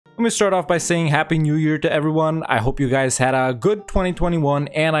Let me start off by saying Happy New Year to everyone. I hope you guys had a good 2021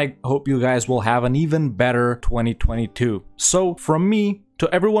 and I hope you guys will have an even better 2022. So from me to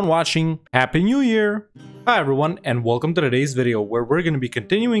everyone watching, Happy New Year! Hi everyone, and welcome to today's video where we're going to be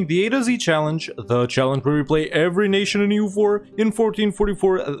continuing the A to Z challenge, the challenge where we play every nation in EU4 in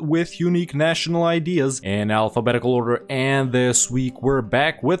 1444 with unique national ideas in alphabetical order, and this week we're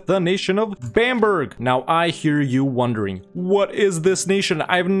back with the nation of Bamberg. Now I hear you wondering, what is this nation?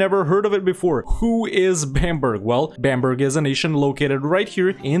 I've never heard of it before. Who is Bamberg? Well, Bamberg is a nation located right here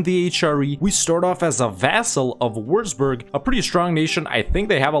in the HRE. We start off as a vassal of Würzburg, a pretty strong nation. I think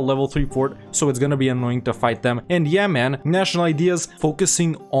they have a level 3 fort, so it's going to be annoying to fight them. And yeah man, national ideas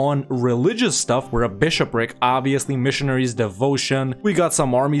focusing on religious stuff. We're a bishopric, obviously missionaries, devotion. We got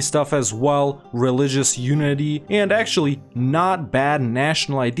some army stuff as well, religious unity, and actually not bad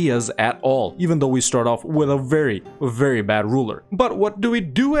national ideas at all, even though we start off with a very bad ruler. But what do we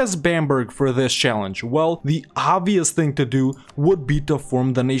do as Bamberg for this challenge? Well, the obvious thing to do would be to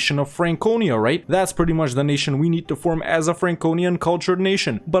form the nation of Franconia, right? That's pretty much the nation we need to form as a Franconian cultured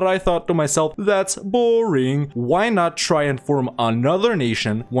nation. But I thought to myself, that's boring. Why not try and form another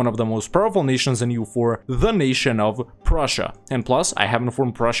nation, one of the most powerful nations in EU4, the nation of Prussia. And plus, I haven't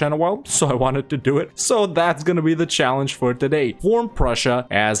formed Prussia in a while, so I wanted to do it. So that's gonna be the challenge for today. Form Prussia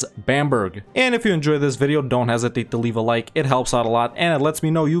as Bamberg. And if you enjoyed this video, don't hesitate to leave a like. It helps out a lot, and it lets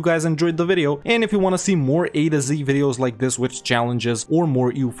me know you guys enjoyed the video. And if you want to see more A to Z videos like this with challenges or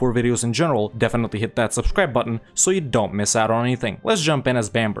more EU4 videos in general, definitely hit that subscribe button so you don't miss out on anything. Let's jump in as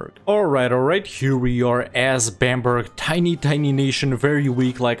Bamberg. Alright, here we are as Bamberg. Tiny nation, very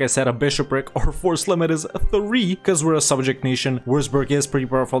weak. Like I said, a bishopric. Our force limit is 3 because we're a subject nation. Würzburg is pretty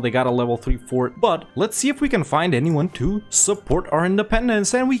powerful. They got a level 3 fort. But let's see if we can find anyone to support our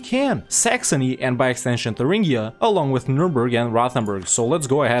independence, and we can. Saxony, and by extension Thuringia, along with Nuremberg and Rothenburg. So let's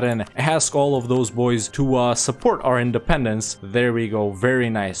go ahead and ask all of those boys to support our independence. There we go. Very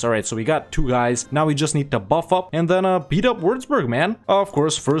nice. Alright, so we got 2 guys. Now we just need to buff up and then beat up Würzburg, man. Of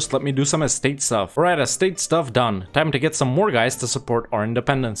course, first let me do some estate stuff. Alright, estate stuff done. Time to get some more guys to support our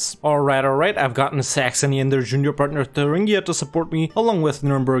independence. Alright, I've gotten Saxony and their junior partner Thuringia to support me, along with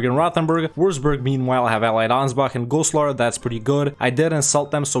Nuremberg and Rothenburg. Würzburg, meanwhile, have allied Ansbach and Goslar. That's pretty good. I did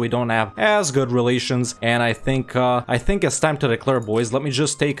insult them, so we don't have as good relations, and I think it's time to declare, boys. Let me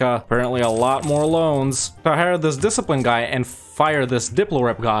just take apparently a lot more loans to hire this discipline guy and fire this Diplo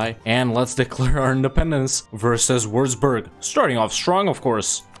rep guy, and let's declare our independence versus Würzburg. Starting off strong, of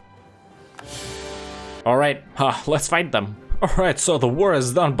course. Alright, let's fight them. Alright, so the war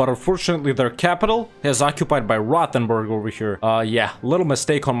is done, but unfortunately their capital is occupied by Rothenburg over here. Yeah, little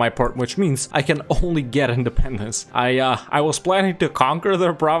mistake on my part, which means I can only get independence. I was planning to conquer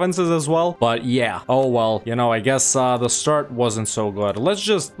their provinces as well, but yeah. Oh well, you know, I guess the start wasn't so good. Let's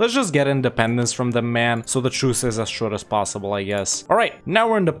just get independence from them, man, so the truce is as short as possible, I guess. Alright,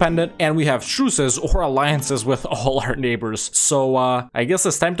 now we're independent, and we have truces or alliances with all our neighbors. So, I guess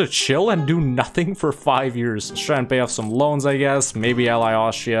it's time to chill and do nothing for 5 years. Let's try and pay off some loans, I guess. Maybe ally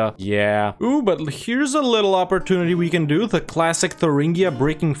Austria. Yeah. Ooh, but here's a little opportunity we can do. The classic Thuringia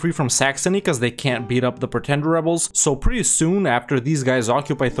breaking free from Saxony because they can't beat up the Pretender rebels. So pretty soon after these guys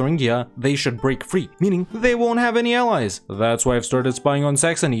occupy Thuringia, they should break free, meaning they won't have any allies. That's why I've started spying on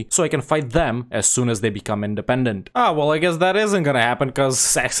Saxony, so I can fight them as soon as they become independent. Ah, well, I guess that isn't gonna happen because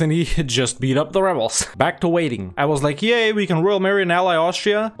Saxony just beat up the rebels. Back to waiting. I was like, yay, we can royal marry and ally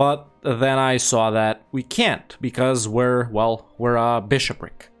Austria, but then I saw that we can't because we're a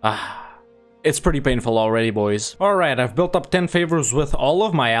bishopric. It's pretty painful already, boys. Alright, I've built up 10 favors with all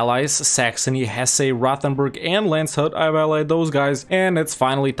of my allies. Saxony, Hesse, Rothenburg, and Landshut. I've allied those guys. And it's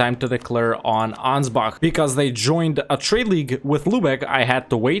finally time to declare on Ansbach. Because they joined a trade league with Lübeck, I had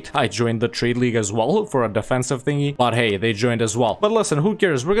to wait. I joined the trade league as well for a defensive thingy. But hey, they joined as well. But listen, who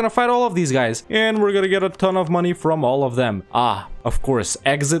cares? We're gonna fight all of these guys. And we're gonna get a ton of money from all of them. Of course,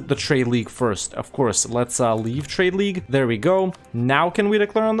 exit the trade league first. Of course, let's leave trade league. There we go. Now can we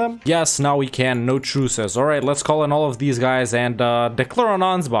declare on them? Yes, now we can. No truces. Alright, let's call in all of these guys and declare on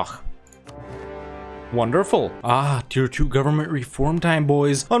Ansbach. Wonderful. Tier 2 government reform time,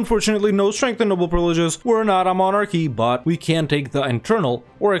 boys. Unfortunately, no strength and noble privileges. We're not a monarchy, but we can take the internal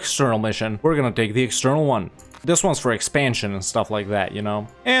or external mission. We're gonna take the external one. This one's for expansion and stuff like that, you know?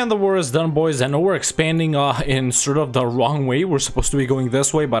 And the war is done, boys. I know we're expanding in sort of the wrong way. We're supposed to be going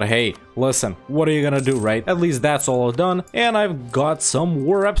this way, but hey, listen, what are you gonna do, right? At least that's all done. And I've got some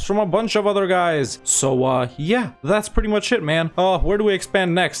war reps from a bunch of other guys. So, yeah, that's pretty much it, man. Where do we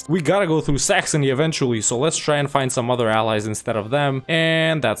expand next? We gotta go through Saxony eventually, so let's try and find some other allies instead of them.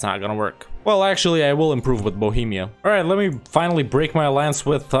 And that's not gonna work. Well, actually, I will improve with Bohemia. Alright, let me finally break my alliance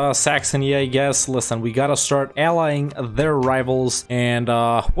with Saxony, I guess. Listen, we gotta start allying their rivals. And,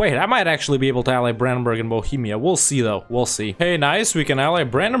 wait, I might actually be able to ally Brandenburg and Bohemia. We'll see, though. We'll see. Hey, nice. We can ally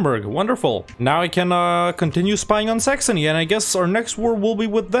Brandenburg. Wonderful. Now I can, continue spying on Saxony. And I guess our next war will be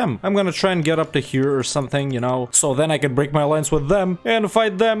with them. I'm gonna try and get up to here or something, you know. So then I can break my alliance with them and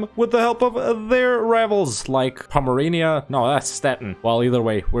fight them with the help of their rivals. Like Pomerania. No, that's Stettin. Well, either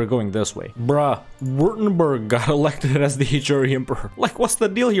way, we're going this way. Bruh, Württemberg got elected as the HRE emperor. Like, what's the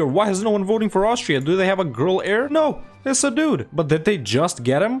deal here? Why is no one voting for Austria? Do they have a girl heir? No, it's a dude. But did they just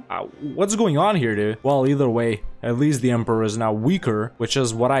get him? What's going on here, dude? Well, either way, at least the emperor is now weaker, which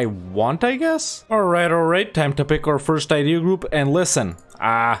is what I want, I guess? Alright, time to pick our first idea group. And listen,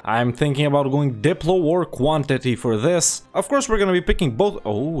 I'm thinking about going Diplo or Quantity for this. Of course, we're gonna be picking both.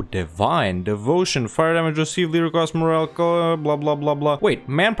 Oh, Divine, Devotion, Fire damage received, leader cost, morale, blah, blah, blah, blah. Wait,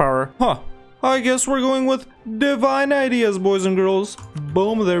 Manpower? Huh. I guess we're going with Divine Ideas, boys and girls.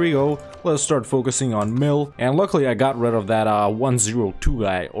 Boom, there we go. Let's start focusing on Mill. And luckily, I got rid of that 102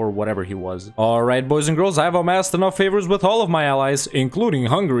 guy, or whatever he was. Alright, boys and girls, I've amassed enough favors with all of my allies, including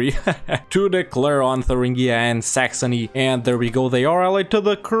Hungary, to declare on Thuringia and Saxony. And there we go, they are allied to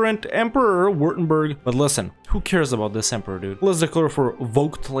the current emperor, Württemberg. But listen, who cares about this emperor, dude? Let's declare for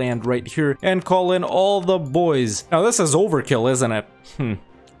Vogtland right here and call in all the boys. Now, this is overkill, isn't it?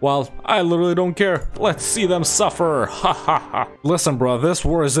 Well, I literally don't care. Let's see them suffer. Ha ha ha. Listen, bro, this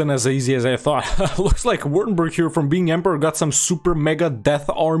war isn't as easy as I thought. Looks like Württemberg here from being emperor got some super mega death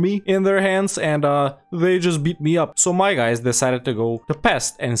army in their hands, and they just beat me up. So my guys decided to go to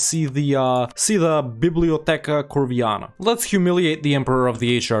Pest and see the Biblioteca Corviana. Let's humiliate the emperor of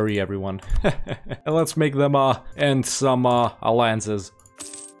the HRE, everyone. And let's make them end some alliances.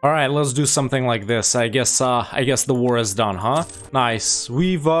 Alright, let's do something like this. I guess the war is done, huh? Nice.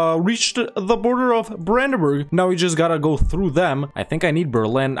 We've reached the border of Brandenburg. Now we just gotta go through them. I think I need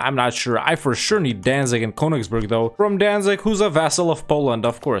Berlin. I'm not sure. I for sure need Danzig and Königsberg, though. From Danzig, who's a vassal of Poland,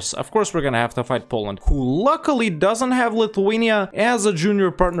 of course. Of course we're gonna have to fight Poland, who luckily doesn't have Lithuania as a junior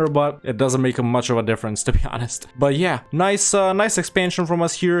partner, but it doesn't make much of a difference, to be honest. But yeah, nice expansion from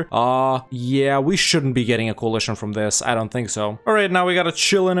us here. Yeah, we shouldn't be getting a coalition from this. I don't think so. Alright, now we gotta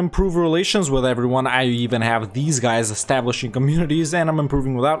chill and improve relations with everyone. I even have these guys establishing communities, and I'm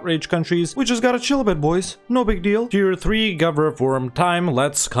improving with outrage countries. We just gotta chill a bit, boys. No big deal. Tier 3, Gov Reform time.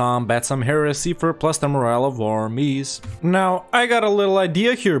 Let's combat some heresy for plus the morale of armies. Now, I got a little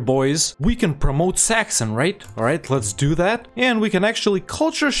idea here, boys. We can promote Saxon, right? Alright, let's do that. And we can actually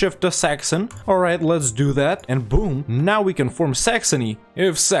culture shift to Saxon. Alright, let's do that. And boom, now we can form Saxony,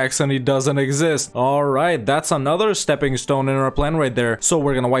 if Saxony doesn't exist. Alright, that's another stepping stone in our plan right there. So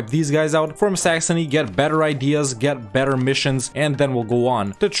we're gonna wipe these guys out, form Saxony, get better ideas, get better missions, and then we'll go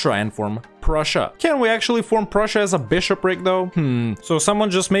on to try and form Prussia. Can we actually form Prussia as a bishopric though? So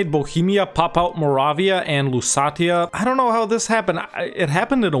someone just made Bohemia pop out Moravia and Lusatia. I don't know how this happened. It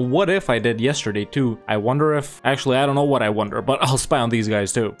happened in a what if I did yesterday too. I wonder if, actually I don't know what I wonder, but I'll spy on these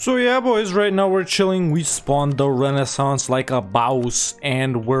guys too. So yeah, boys, right now we're chilling. We spawned the Renaissance like a boss,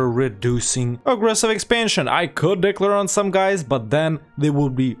 and we're reducing aggressive expansion. I could declare on some guys, but then they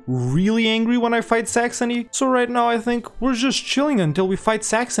would be really angry when I fight Saxony. So right now I think we're just chilling until we fight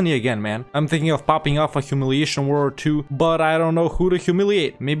Saxony again, man. I'm thinking of popping off a humiliation war or two, but I don't know who to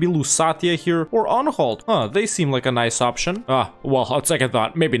humiliate. Maybe Lusatia here or Anhalt. Huh, they seem like a nice option. Well, on second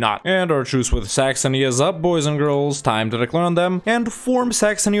thought, maybe not. And our truce with Saxony is up, boys and girls. Time to declare on them and form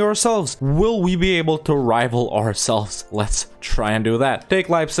Saxony ourselves. Will we be able to rival ourselves? Let's try and do that. Take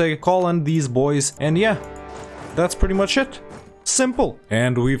Leipzig, call in these boys, and yeah, that's pretty much it. Simple.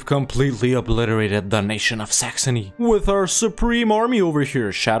 And we've completely obliterated the nation of Saxony with our supreme army over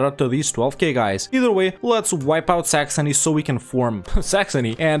here. Shout out to these 12k guys. Either way, let's wipe out Saxony so we can form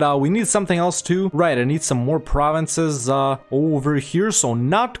Saxony. And we need something else too. Right, I need some more provinces over here. So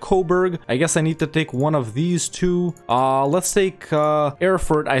not Coburg. I guess I need to take one of these two. Let's take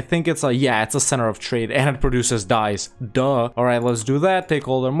Erfurt. I think it's yeah, it's a center of trade and it produces dyes. Duh. All right, let's do that. Take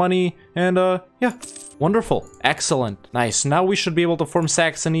all their money and yeah. Wonderful. Excellent. Nice. Now we should be able to form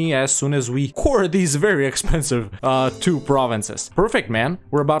Saxony as soon as we core these very expensive two provinces. Perfect, man.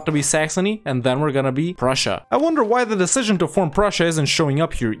 We're about to be Saxony, and then we're gonna be Prussia. I wonder why the decision to form Prussia isn't showing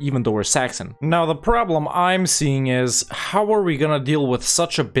up here, even though we're Saxon. Now, the problem I'm seeing is, how are we gonna deal with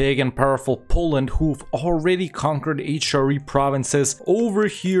such a big and powerful Poland who've already conquered HRE provinces over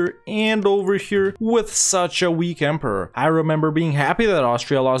here and over here with such a weak emperor? I remember being happy that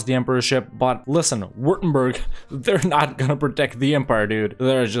Austria lost the emperorship, but listen, Württemberg, they're not gonna protect the empire, dude.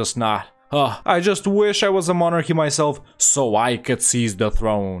 They're just not. I just wish I was a monarchy myself so I could seize the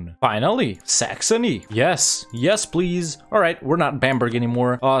throne. Finally, Saxony. Yes, yes please. Alright, we're not Bamberg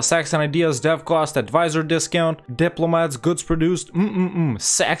anymore. Saxon ideas, dev cost, advisor discount, diplomats, goods produced.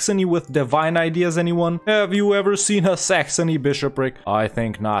 Saxony with divine ideas, anyone? Have you ever seen a Saxony bishopric? I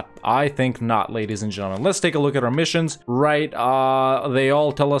think not. I think not, ladies and gentlemen. Let's take a look at our missions. Right, they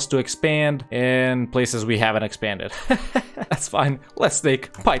all tell us to expand in places we haven't expanded. That's fine. Let's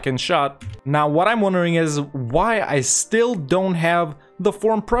take pike and shot. Now, what I'm wondering is why I still don't have the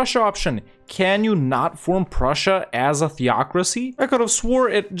form Prussia option. Can you not form Prussia as a theocracy? I could have swore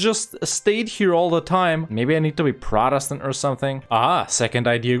it just stayed here all the time. Maybe I need to be Protestant or something. Second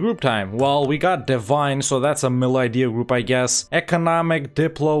idea group time. Well, we got divine, so that's a middle idea group, I guess. Economic,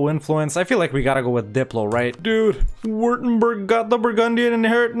 diplo, influence. I feel like we gotta go with diplo, right? Dude, Württemberg got the Burgundian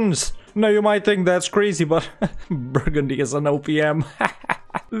inheritance. Now you might think that's crazy, but Burgundy is an OPM.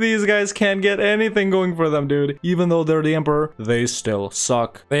 These guys can't get anything going for them, dude. Even though they're the emperor, they still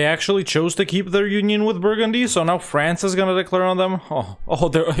suck. They actually chose to keep their union with Burgundy, so now France is gonna declare on them?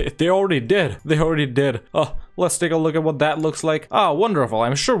 They already did. They already did. Let's take a look at what that looks like. Wonderful.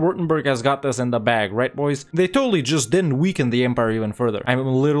 I'm sure Württemberg has got this in the bag, right, boys? They totally just didn't weaken the empire even further. I'm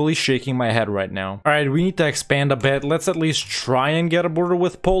literally shaking my head right now. All right, we need to expand a bit. Let's at least try and get a border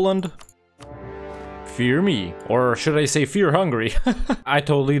with Poland. Fear me, or should I say fear Hungary? I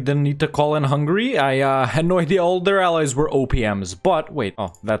totally didn't need to call in Hungary. I had no idea all their allies were OPMs, but wait,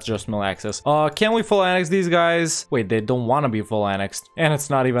 that's just mill access. Can we full annex these guys? Wait, they don't want to be full annexed, and it's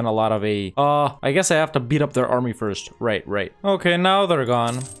not even a lot of a, I guess I have to beat up their army first. Right. Okay, now they're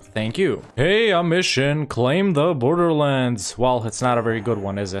gone. Thank you. Hey, a mission, claim the borderlands. Well, it's not a very good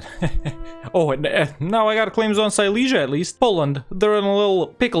one, is it? Now I got claims on Silesia at least. Poland, they're in a little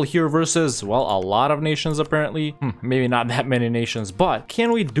pickle here versus, well, a lot of nations apparently. Maybe not that many nations, but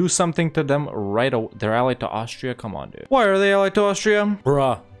can we do something to them right away? They're allied to Austria? Come on, dude. Why are they allied to Austria?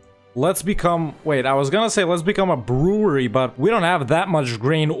 Bruh. Let's become, wait, I was gonna say let's become a brewery, but we don't have that much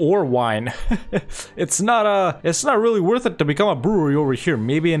grain or wine. It's not really worth it to become a brewery over here,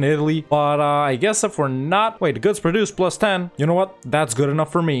 maybe in Italy, but I guess if we're not, wait, goods produced plus 10, you know what, that's good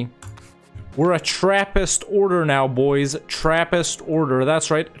enough for me. We're a Trappist order now, boys. Trappist order. That's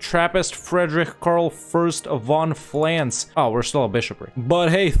right. Trappist Frederick Karl I von Flans. We're still a bishopric. But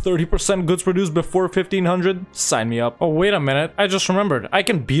hey, 30% goods produced before 1500? Sign me up. Oh, wait a minute. I just remembered. I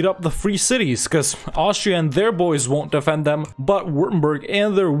can beat up the free cities, because Austria and their boys won't defend them, but Württemberg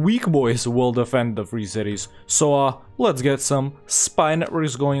and their weak boys will defend the free cities. So, let's get some spy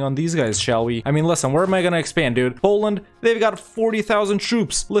networks going on these guys, shall we? I mean, listen, where am I gonna expand, dude? Poland, they've got 40,000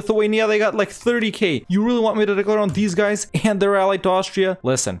 troops. Lithuania, they got like 30k. You really want me to declare on these guys and they're allied to Austria?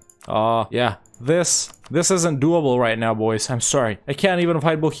 Listen, yeah, this isn't doable right now, boys. I'm sorry. I can't even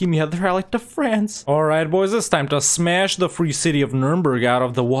fight Bohemia. They're allied to France. Alright, boys, it's time to smash the free city of Nuremberg out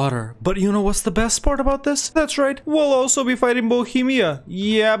of the water. But you know what's the best part about this? That's right. We'll also be fighting Bohemia.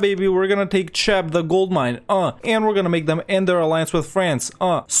 Yeah, baby, we're gonna take Cheb, the gold mine. And we're gonna make them end their alliance with France.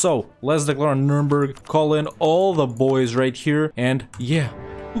 So, let's declare on Nuremberg, call in all the boys right here, and yeah.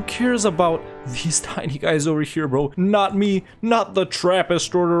 Who cares about these tiny guys over here, bro? Not me, not the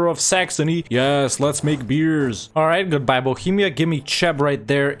Trappist order of Saxony. Yes, let's make beers. Alright, goodbye Bohemia. Give me Cheb right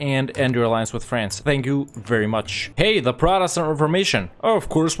there and end your alliance with France. Thank you very much. Hey, the Protestant Reformation. Oh, of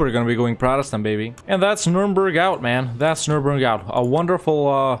course we're gonna be going Protestant, baby. And that's Nuremberg out, man. That's Nuremberg out. A wonderful,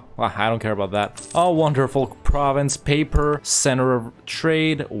 I don't care about that. A wonderful province, paper, center of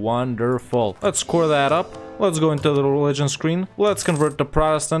trade. Wonderful. Let's score that up. Let's go into the religion screen. Let's convert to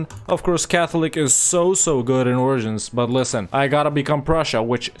Protestant. Of course, Catholic is so good in origins, but listen, I gotta become Prussia,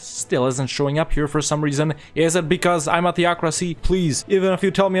 which still isn't showing up here for some reason. Is it because I'm a theocracy? Please, even if you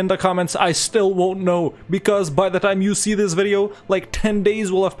tell me in the comments, I still won't know, because by the time you see this video, like 10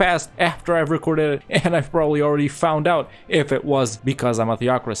 days will have passed after I've recorded it, and I've probably already found out if it was because I'm a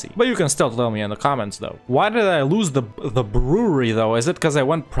theocracy. But you can still tell me in the comments, though. Why did I lose the brewery, though? Is it because I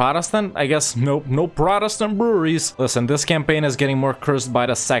went Protestant? I guess nope, no Protestant breweries. Listen, this campaign is getting more cursed by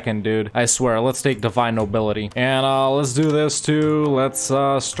the second, dude. I swear. Let's take divine nobility. And let's do this too. Let's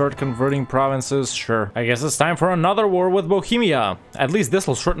start converting provinces. Sure. I guess it's time for another war with Bohemia. At least this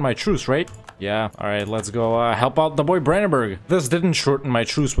will shorten my truce, right? Yeah, alright, let's go help out the boy Brandenburg. This didn't shorten my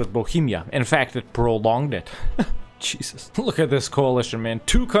truce with Bohemia. In fact, it prolonged it. Jesus. Look at this coalition, man.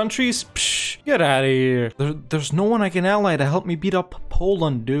 2 countries? Psh, get out of here. There's no one I can ally to help me beat up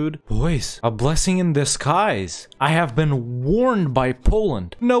Poland, dude. Boys, a blessing in disguise. I have been warned by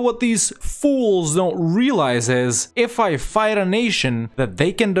Poland. Now, what these fools don't realize is, if I fight a nation that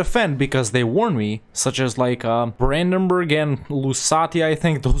they can defend because they warn me, such as like Brandenburg and Lusatia, I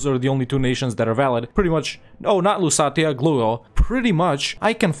think those are the only 2 nations that are valid. Pretty much, oh, not Lusatia, Glugo. Pretty much,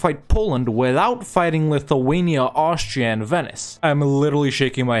 I can fight Poland without fighting Lithuania, Austria, and Venice. I'm literally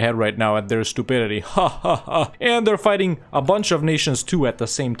shaking my head right now at their stupidity. Ha ha ha. And they're fighting a bunch of nations too at the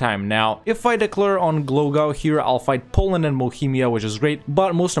same time. Now, if I declare on Glogau here, I'll fight Poland and Bohemia, which is great.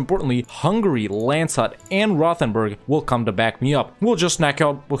 But most importantly, Hungary, Landshut, and Rothenburg will come to back me up. We'll just knock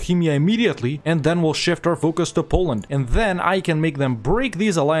out Bohemia immediately, and then we'll shift our focus to Poland. And then I can make them break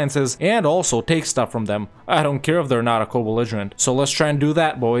these alliances and also take stuff from them. I don't care if they're not a co-belligerent. So let's try and do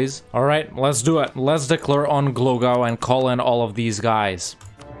that, boys. Alright, let's do it. Let's declare on Glogau and call in all of these guys.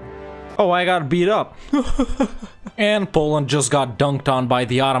 Oh, I got beat up. And Poland just got dunked on by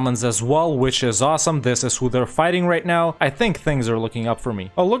the Ottomans as well, which is awesome. This is who they're fighting right now. I think things are looking up for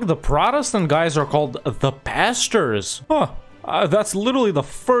me. Oh, look, the Protestant guys are called the Pastors. Huh. That's literally the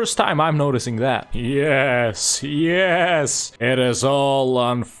first time I'm noticing that. Yes, yes, it is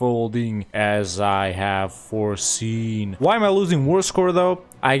all unfolding as I have foreseen. Why am I losing war score though?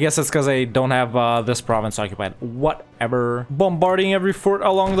 I guess it's because I don't have this province occupied. Whatever. Bombarding every fort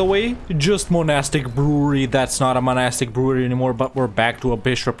along the way. Just monastic brewery. That's not a monastic brewery anymore, but we're back to a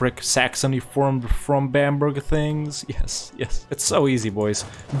bishopric. Saxony formed from Bamberg things. Yes, yes. It's so easy, boys.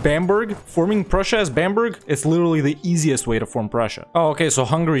 Bamberg? Forming Prussia as Bamberg? It's literally the easiest way to form Prussia. Oh, okay, so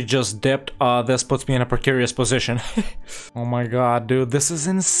Hungary just dipped. This puts me in a precarious position. Oh my god, dude. This is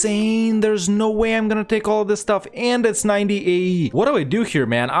insane. There's no way I'm gonna take all of this stuff. And it's 90 AE. What do I do here,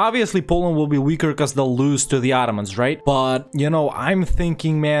 man? Obviously, Poland will be weaker because they'll lose to the Ottomans, right? But, you know, I'm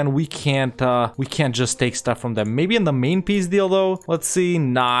thinking, man, we can't just take stuff from them. Maybe in the main peace deal, though? Let's see.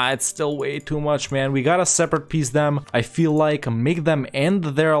 Nah, it's still way too much, man. We gotta separate peace them. I feel like make them end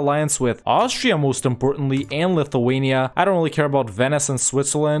their alliance with Austria, most importantly, and Lithuania. I don't really care about Venice and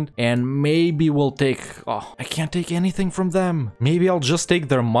Switzerland. And maybe we'll take... Oh, I can't take anything from them. Maybe I'll just take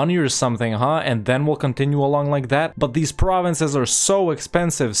their money or something, huh? And then we'll continue along like that. But these provinces are so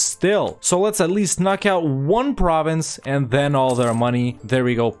expensive still. So let's at least knock out 1 province and then all their money. There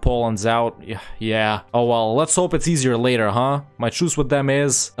we go. Poland's out. Yeah. Oh well, let's hope it's easier later, huh? My truce with them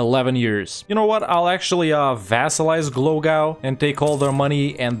is 11 years. You know what? I'll actually vassalize Glogau and take all their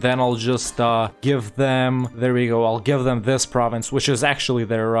money, and then I'll just give them... There we go. I'll give them this province, which is actually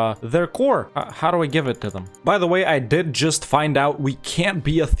their core. How do I give it to them? By the way, I did just find out we can't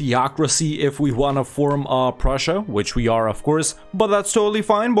be a theocracy if we want to form Prussia, which we are, of course, but that's totally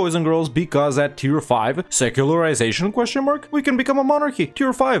fine, boys and girls, because at tier 5, secularization question mark, we can become a monarchy.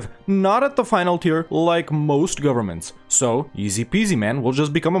 Tier 5, not at the final tier like most governments. So, easy peasy, man. We'll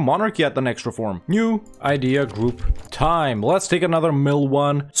just become a monarchy at the next reform. New idea group time. Let's take another mill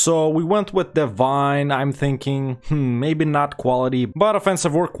one. So, we went with divine. I'm thinking, maybe not quality, but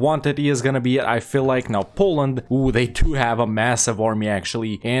offensive war quantity is gonna be it, I feel like. Now, Poland, ooh, they do have a massive army,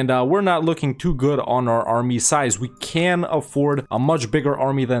 actually. And we're not looking too good on our army size. We can afford a much bigger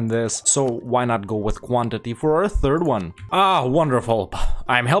army than this, so why not go with quantity for our third one? Ah, wonderful.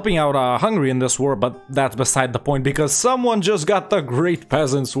 I'm helping out Hungary in this war, but that's beside the point because someone just got the Great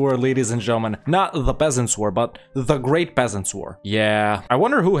Peasants' War, ladies and gentlemen. Not the Peasants' War, but the Great Peasants' War. Yeah, I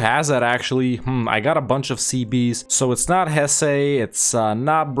wonder who has that actually. I got a bunch of CBs, so it's not Hesse, it's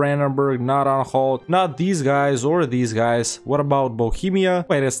not Brandenburg, not Anhalt, not these guys or these guys. What about Bohemia?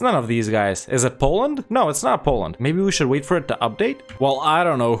 Wait, it's none of these guys. Is it Poland? No, it's not Poland. Maybe we should wait for it to update? Well, I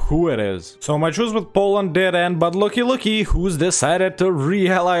don't know who it is. So my truce with Poland did end, but looky, who's decided to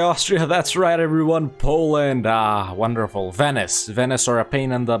re-ally Austria? That's right, everyone, Poland. Ah, wonderful. Venice are a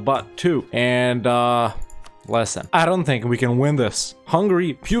pain in the butt too. And listen, I don't think we can win this.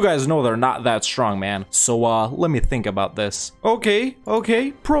 Hungary, you guys know they're not that strong, man. So, let me think about this. Okay.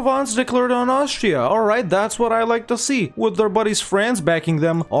 Provence declared on Austria. Alright, that's what I like to see. With their buddies France backing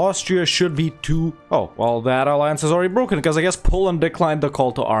them, Austria should be too... Oh, well, that alliance is already broken because I guess Poland declined the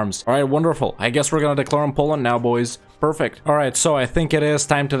call to arms. Alright, wonderful. I guess we're gonna declare on Poland now, boys. Perfect. Alright, so I think it is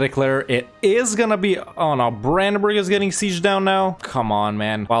time to declare. It is gonna be... Oh no, Brandenburg is getting sieged down now? Come on,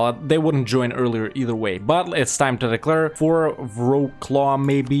 man. Well, they wouldn't join earlier either way. But it's time to declare for claw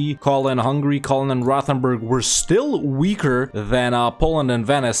maybe, call in Hungary, call in Rothenburg. We're still weaker than Poland and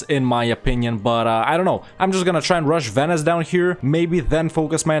Venice in my opinion, but I don't know. I'm just gonna try and rush Venice down here, maybe then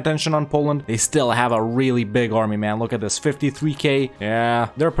focus my attention on Poland. They still have a really big army, man. Look at this, 53k. Yeah,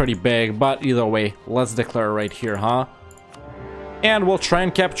 they're pretty big, but either way, let's declare right here, huh? And we'll try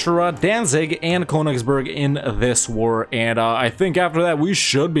and capture Danzig and Königsberg in this war. And I think after that, we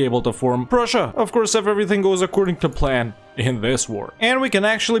should be able to form Prussia. Of course, if everything goes according to plan in this war. And we can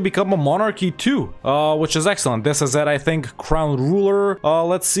actually become a monarchy too, which is excellent. This is it, I think. Crown ruler.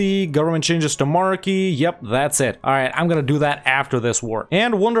 Let's see. Government changes to monarchy. Yep, that's it. All right, I'm gonna do that after this war.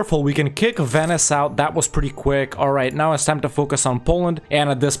 And wonderful, we can kick Venice out. That was pretty quick. All right, now it's time to focus on Poland. And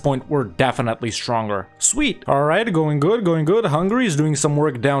at this point, we're definitely stronger. Sweet. All right, going good, going good. Hungary is doing some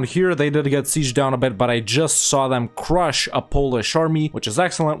work down here. They did get sieged down a bit, but I just saw them crush a Polish army, which is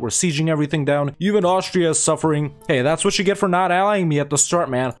excellent. We're sieging everything down. Even Austria is suffering. Hey, that's what you get for not allying me at the start,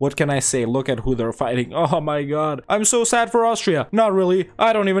 man. What can I say? Look at who they're fighting. Oh my god. I'm so sad for Austria. Not really.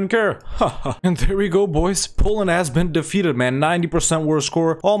 I don't even care. And there we go, boys. Poland has been defeated, man. 90% war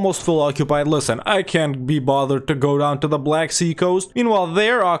score. Almost full occupied. Listen, I can't be bothered to go down to the Black Sea coast. Meanwhile,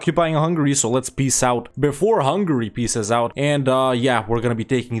 they're occupying Hungary, so let's peace out before Hungary pieces out. And yeah, we're gonna be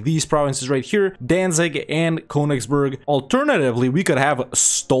taking these provinces right here. Danzig and Königsberg. Alternatively, we could have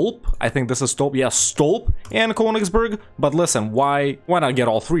Stolp. I think this is Stolp. Yeah, Stolp and Königsberg. But listen, why not get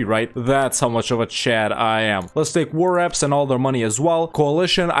all three, right? That's how much of a Chad I am. Let's take war reps and all their money as well.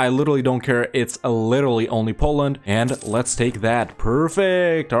 Coalition, I literally don't care. It's literally only Poland. And let's take that.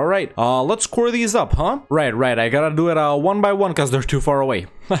 Perfect. All right. Let's core these up, huh? Right. I gotta do it one by one because they're too far away.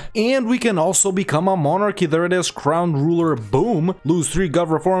 And we can also become a monarchy. There it is. Crown ruler. Boom. Lose 3 gov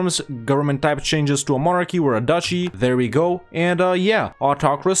reforms. Government type changes to a monarchy. We're a duchy. There we go. And yeah,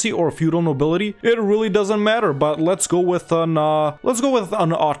 autocracy or feudal nobility. It really doesn't matter. But let's go with an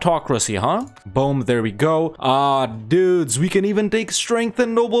autocracy, huh? Boom. There we go. Dudes, we can even take strength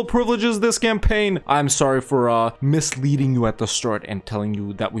and noble privileges this campaign. I'm sorry for misleading you at the start and telling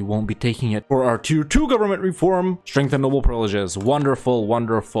you that we won't be taking it. For our tier 2 government reform, strength and noble privileges. Wonderful,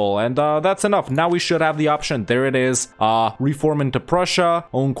 wonderful. And that's enough. Now we should have the option. There it is. Reform into Prussia.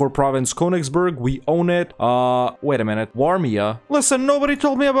 Own core province Königsberg. We own it. Wait a minute. Warmia. Listen, nobody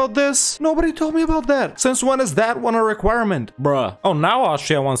told me about this. Nobody told me about that. Since when is that one a requirement? Bruh. Oh, now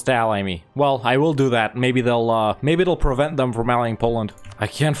Austria wants to ally me. Well, I will do that. Maybe it'll prevent them from allying Poland. I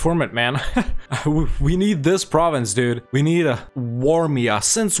can't form it, man. We need this province, dude. We need a Warmia.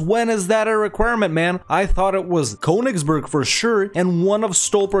 Since when is that a requirement, man? I thought it was Königsberg for sure and one of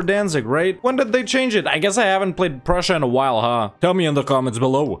Stolp or Danzig, right? When did they change it? I guess I haven't played Prussia in a while, huh? Tell me in the comments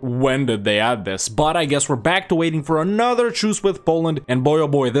below. When did they add this? But I guess we're back to waiting for another truce with Poland. And boy, oh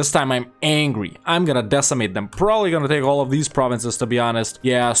boy, this time I'm angry. I'm gonna decimate them. Probably gonna take all of these provinces, to be honest.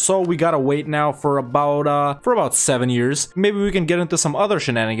 Yeah, so we gotta wait now for about 7 years. Maybe we can get into some other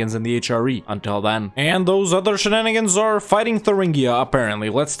shenanigans in the HRE until then. And those other shenanigans are fighting Thuringia, apparently.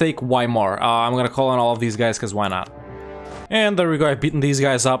 Let's take Weimar. I'm gonna call on all of these guys, because why not? And there we go, I've beaten these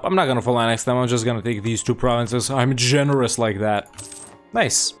guys up. I'm not gonna full annex them, I'm just gonna take these 2 provinces. I'm generous like that.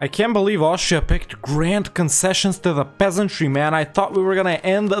 Nice. I can't believe Austria picked grand concessions to the peasantry, man. I thought we were gonna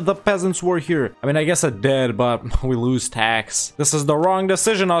end the peasants' war here. I mean, I guess it did, but we lose tax. This is the wrong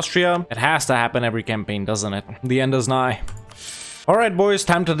decision, Austria. It has to happen every campaign, doesn't it? The end is nigh. Alright boys,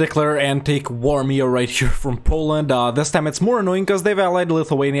 time to declare and take Warmia right here from Poland. This time it's more annoying because they've allied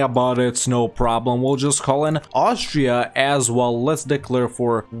Lithuania, but it's no problem. We'll just call in Austria as well. Let's declare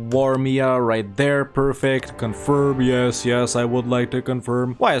for Warmia right there. Perfect. Confirm. Yes, I would like to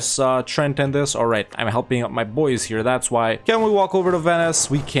confirm. Why is Trent in this? Alright, I'm helping out my boys here, that's why. Can we walk over to Venice?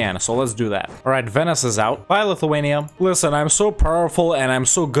 We can, so let's do that. Alright, Venice is out. Bye, Lithuania. Listen, I'm so powerful and I'm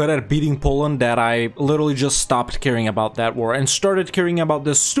so good at beating Poland that I literally just stopped caring about that war and started caring about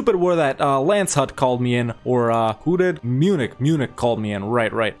this stupid war that Lance Hut called me in, or who did? Munich called me in,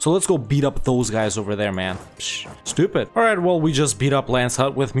 right. So let's go beat up those guys over there, man. Psh, stupid. Alright, well, we just beat up Lance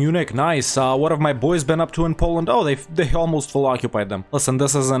Hut with Munich. Nice. What have my boys been up to in Poland? Oh, they almost full occupied them. Listen,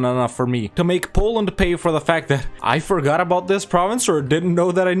 this isn't enough for me. To make Poland pay for the fact that I forgot about this province or didn't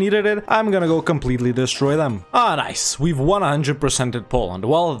know that I needed it, I'm gonna go completely destroy them. Ah, nice. We've 100%ed Poland.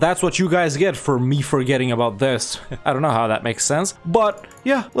 Well, that's what you guys get for me forgetting about this. I don't know how that makes sense. But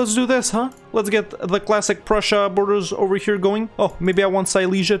yeah, let's do this, huh? Let's get the classic Prussia borders over here going. Oh, maybe I want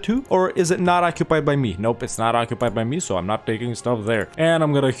Silesia too? Or is it not occupied by me? Nope, it's not occupied by me, so I'm not taking stuff there. And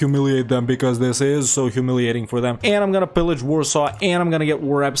I'm gonna humiliate them because this is so humiliating for them. And I'm gonna pillage Warsaw, and I'm gonna get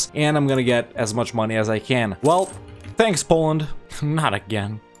war reps, and I'm gonna get as much money as I can. Well, thanks, Poland. Not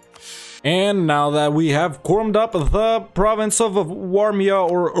again. And now that we have formed up the province of Warmia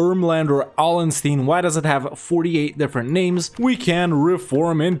or Ermland or Allenstein, why does it have 48 different names? We can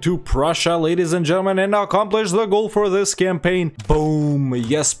reform into Prussia, ladies and gentlemen, and accomplish the goal for this campaign. Boom.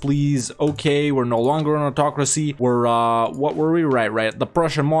 Yes, please. Okay, we're no longer an autocracy. We're, what were we? Right. The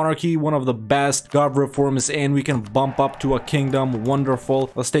Prussian monarchy, one of the best gov reforms, and we can bump up to a kingdom. Wonderful.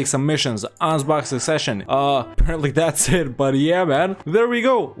 Let's take some missions. Ansbach succession. Apparently that's it, but yeah, man. There we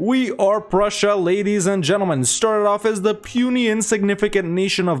go. We are Prussia, ladies and gentlemen. Started off as the puny, insignificant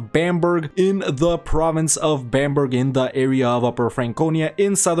nation of Bamberg in the province of Bamberg in the area of Upper Franconia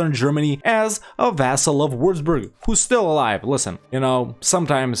in southern Germany as a vassal of Würzburg, who's still alive. Listen, you know,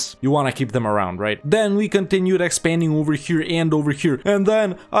 sometimes you want to keep them around, right? Then we continued expanding over here and over here, and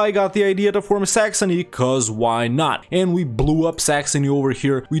then I got the idea to form Saxony, cause why not? And we blew up Saxony over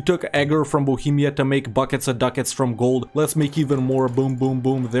here. We took Egger from Bohemia to make buckets of ducats from gold. Let's make even more. Boom, boom,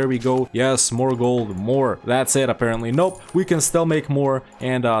 boom. There we go. Yes, more gold, more. That's it, apparently. Nope, we can still make more,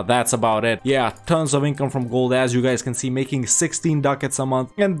 and that's about it. Yeah, tons of income from gold, as you guys can see, making 16 ducats a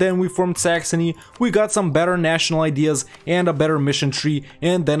month. And then we formed Saxony. We got some better national ideas and a better mission tree,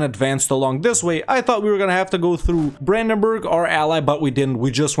 and then advanced along this way. I thought we were gonna have to go through Brandenburg, our ally, but we didn't.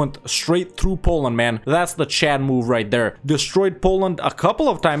 We just went straight through Poland, man. That's the Chad move right there. Destroyed Poland a couple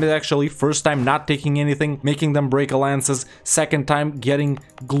of times, actually. First time not taking anything, making them break alliances. Second time getting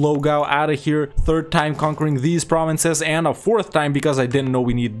Glogau out of here. Third time conquering these provinces, and a fourth time because I didn't know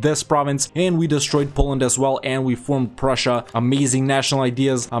we need this province, and we destroyed Poland as well, and we formed Prussia. Amazing national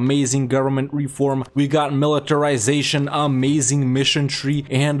ideas, amazing government reform. We got militarization, amazing mission tree,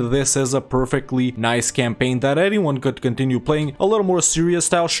 and this is a perfectly nice campaign that anyone could continue playing. A little more serious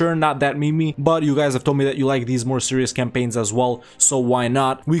style, sure, not that memey, but you guys have told me that you like these more serious campaigns as well, so why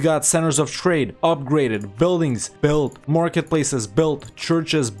not? We got centers of trade upgraded, buildings built, marketplaces built,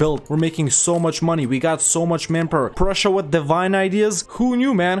 churches built. We're making so much money. We got so much manpower. Prussia with divine ideas. Who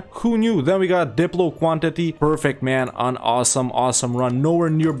knew, man? Who knew? Then we got Diplo quantity. Perfect, man. An awesome run. Nowhere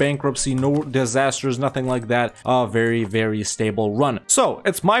near bankruptcy, no disasters, nothing like that. A very, very stable run. So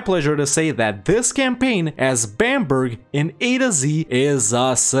it's my pleasure to say that this campaign as Bamberg in A to Z is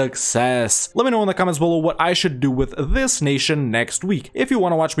a success. Let me know in the comments below what I should do with this nation next week. If you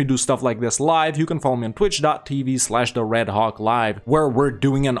want to watch me do stuff like this live, you can follow me on twitch.tv/TheRedHawkLive, where we're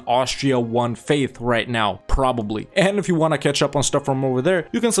doing an Austria 1 faith right now, probably. And if you want to catch up on stuff from over there,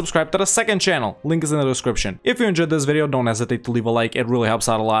 you can subscribe to the second channel. Link is in the description. If you enjoyed this video, don't hesitate to leave a like. It really helps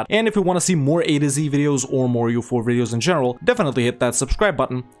out a lot. And if you want to see more A to Z videos or more EU4 videos in general, definitely hit that subscribe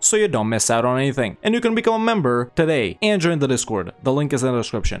button so you don't miss out on anything. And you can become a member today and join the Discord. The link is in the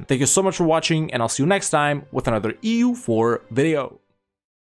description. Thank you so much for watching, and I'll see you next time with another EU4 video.